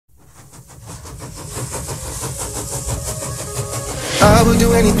I would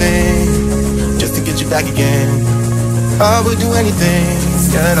do anything just to get you back again. I would do anything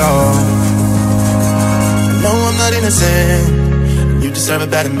at all. No, I'm not innocent. You deserve a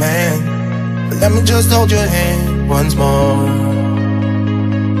better man. But let me just hold your hand once more.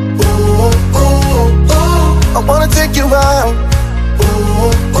 Ooh, ooh, ooh, I wanna take you out. Ooh,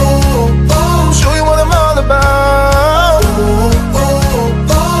 ooh, ooh, show you what I'm all about. Ooh,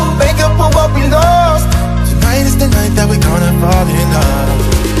 ooh, ooh, make up for what we lost. Tonight is the night that we're gonna fall in love.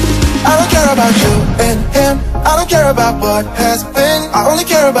 I don't care about you and him, I don't care about what has been. I only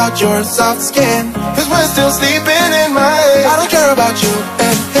care about your soft skin, cause we're still sleeping in my head. I don't care about you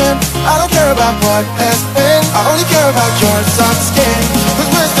and him, I don't care about what has been. I only care about your soft skin, cause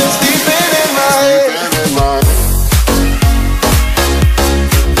we're still sleeping in my head.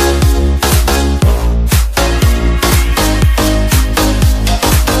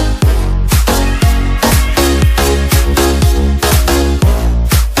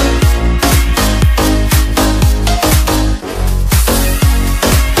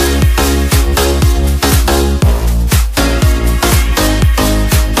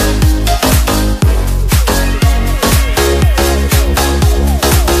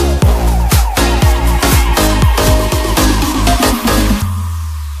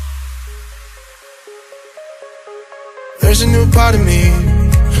 There's a new part of me,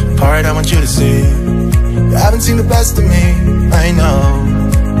 part I want you to see. You haven't seen the best of me, I know.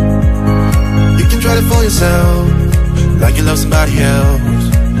 You can try to fool yourself, like you love somebody else,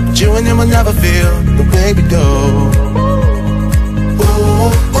 but you and him will never feel the way we do.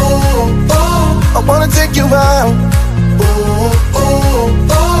 Ooh, ooh, ooh, I wanna take you out. Ooh, ooh,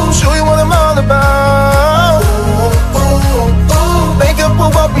 ooh, show you what I'm all about. Ooh, ooh, ooh, make up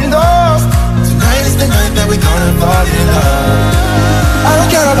for what we lost. Tonight is the night that we're gonna fall in love. I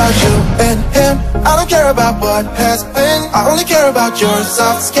don't care about you and him, I don't care about what has been. I only care about your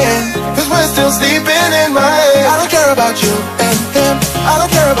soft skin, cause we're still sleeping in my head. I don't care about you and him, I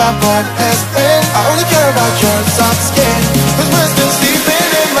don't care about what has